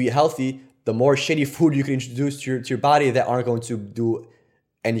longer you eat healthy, the more shitty food you can introduce to your body that aren't going to do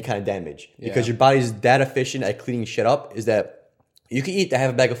any kind of damage. Because your body's that efficient at cleaning shit up is that you can eat half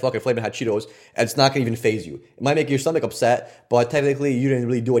a bag of fucking Flamin' Hot Cheetos and it's not going to even phase you. It might make your stomach upset, but technically you didn't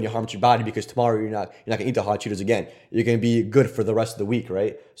really do any harm to your body because tomorrow you're not going to eat the hot Cheetos again. You're going to be good for the rest of the week,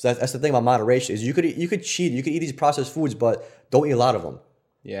 right? So that's the thing about moderation is you could cheat, you could eat these processed foods, but don't eat a lot of them.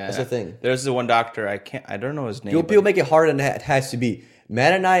 Yeah. That's the thing. There's the one doctor, I don't know his name. People make it harder than it has to be.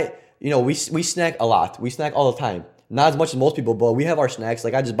 Matt and I, we snack a lot. We snack all the time. Not as much as most people, but we have our snacks.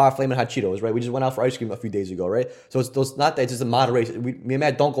 Like I just bought Flamin' Hot Cheetos, right? We just went out for ice cream a few days ago, right? So it's not that, it's just a moderation. Me and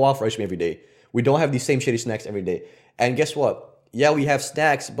Matt don't go out for ice cream every day. We don't have these same shitty snacks every day. And guess what? Yeah, we have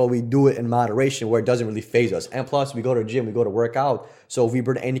snacks, but we do it in moderation where it doesn't really phase us. And plus, we go to the gym, we go to work out. So if we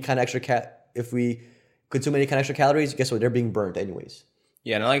burn any kind of if we consume any kind of extra calories, guess what? They're being burnt anyways.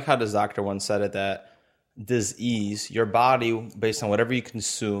 Yeah, and I like how this doctor once said it that disease, your body, based on whatever you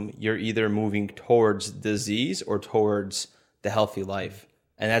consume, you're either moving towards disease or towards the healthy life.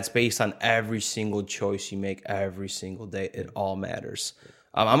 And that's based on every single choice you make every single day. It all matters.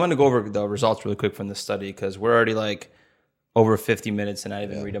 I'm going to go over the results really quick from this study because we're already like over 50 minutes and I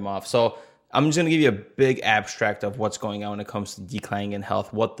didn't even read them off. So I'm just going to give you a big abstract of what's going on when it comes to declining in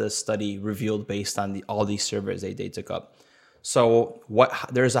health, what the study revealed based on all these surveys they took up. So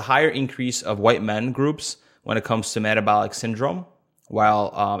there's a higher increase of white men groups when it comes to metabolic syndrome,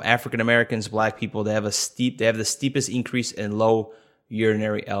 while African Americans, Black people, they have the steepest increase in low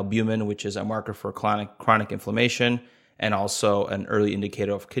urinary albumin, which is a marker for chronic inflammation and also an early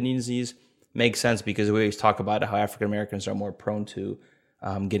indicator of kidney disease. Makes sense because we always talk about how African Americans are more prone to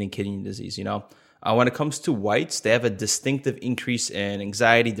getting kidney disease. When it comes to whites, they have a distinctive increase in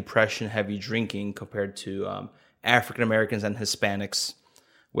anxiety, depression, heavy drinking compared to African Americans and Hispanics,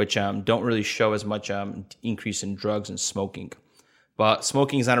 which don't really show as much increase in drugs and smoking. But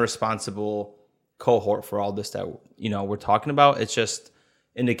smoking is not a responsible cohort for all this that we're talking about. It's just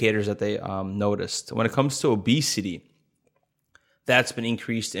indicators that they noticed. When it comes to obesity, that's been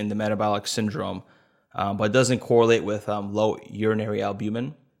increased in the metabolic syndrome. but it doesn't correlate with low urinary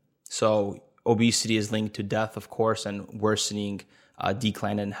albumin. So obesity is linked to death, of course, and worsening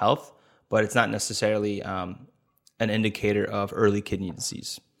decline in health, but it's not necessarily an indicator of early kidney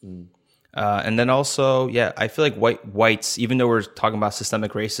disease. And then also, I feel like whites, even though we're talking about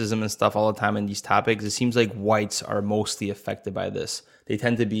systemic racism and stuff all the time in these topics, it seems like whites are mostly affected by this. They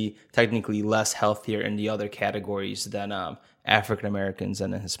tend to be technically less healthier in the other categories than African Americans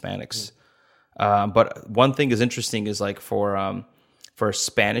and Hispanics. But one thing is interesting is like for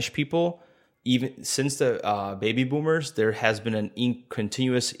Spanish people, even since the baby boomers, there has been an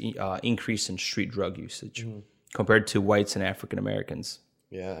continuous increase in street drug usage compared to whites and African Americans.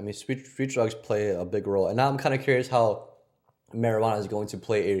 Yeah, I mean, street drugs play a big role. And now I'm kind of curious how marijuana is going to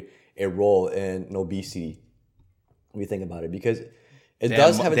play a role in obesity when you think about it. Because it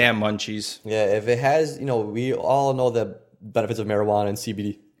does have... Damn munchies. Yeah, if it has, we all know the benefits of marijuana and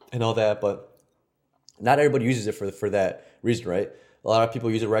CBD and all that, but not everybody uses it for that reason, right? A lot of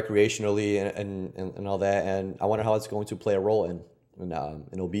people use it recreationally and all that, and I wonder how it's going to play a role in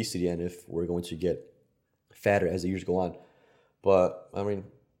obesity and if we're going to get fatter as the years go on. But, I mean,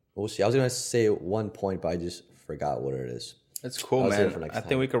 we'll see. I was going to say one point, but I just forgot what it is. That's cool, man. I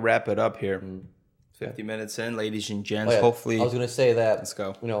think we could wrap it up here. 50 minutes in, ladies and gents. Hopefully. I was going to say that. Let's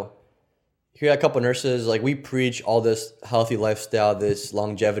go. Here at a couple of nurses, like we preach all this healthy lifestyle, this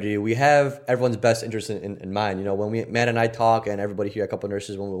longevity. We have everyone's best interest in mind. When Matt and I talk, and everybody here at a couple of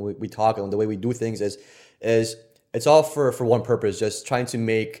nurses, when we talk, and the way we do things is it's all for one purpose, just trying to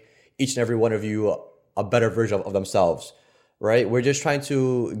make each and every one of you a better version of themselves. Right? We're just trying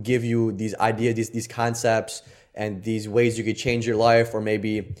to give you these ideas, these concepts, and these ways you could change your life, or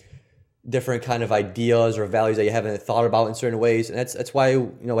maybe different kind of ideas or values that you haven't thought about in certain ways. And that's why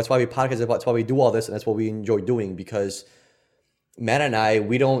that's why we podcast, that's why we do all this, and that's what we enjoy doing. Because Matt and I,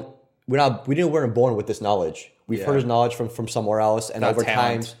 we weren't born with this knowledge. We've heard this knowledge from somewhere else, and over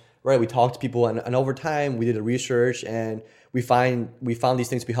time, right? We talked to people, and over time, we did the research, and we found these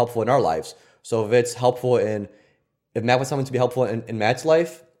things to be helpful in our lives. So if it's helpful if Matt wants something to be helpful in Matt's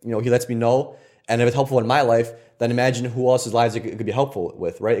life, he lets me know. And if it's helpful in my life, then imagine who else's lives it could be helpful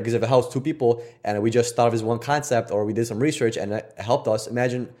with, right? Because if it helps two people and we just thought of this one concept, or we did some research and it helped us,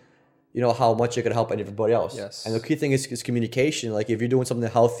 imagine, how much it could help everybody else. Yes. And the key thing is communication. Like if you're doing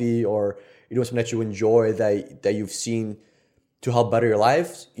something healthy, or you're doing something that you enjoy, that you've seen to help better your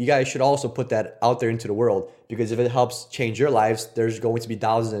lives, you guys should also put that out there into the world. Because if it helps change your lives, there's going to be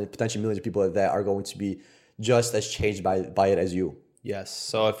thousands and potentially millions of people that are going to be just as changed by it as you. Yes.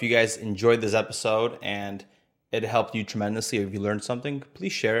 So if you guys enjoyed this episode and it helped you tremendously, or if you learned something,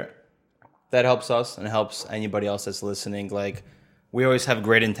 please share it. That helps us and helps anybody else that's listening. Like, we always have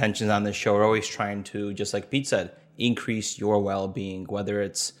great intentions on this show. We're always trying to, just like Pete said, increase your well-being, whether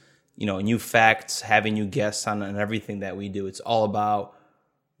it's, new facts, having new guests on, and everything that we do. It's all about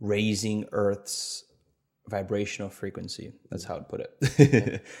raising Earth's vibrational frequency. That's how I'd put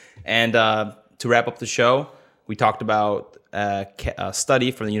it. And to wrap up the show, we talked about a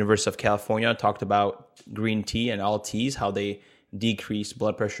study from the University of California, talked about green tea and all teas, how they decrease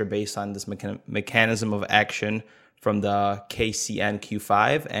blood pressure based on this mechanism of action from the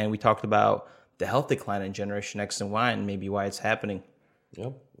KCNQ5. And we talked about the health decline in Generation X and Y, and maybe why it's happening.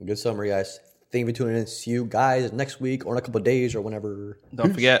 Yep. Good summary, guys. Thank you for tuning in. See you guys next week or in a couple of days or whenever.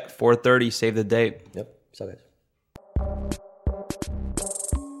 Don't forget, 4:30, save the date. Yep. So, guys.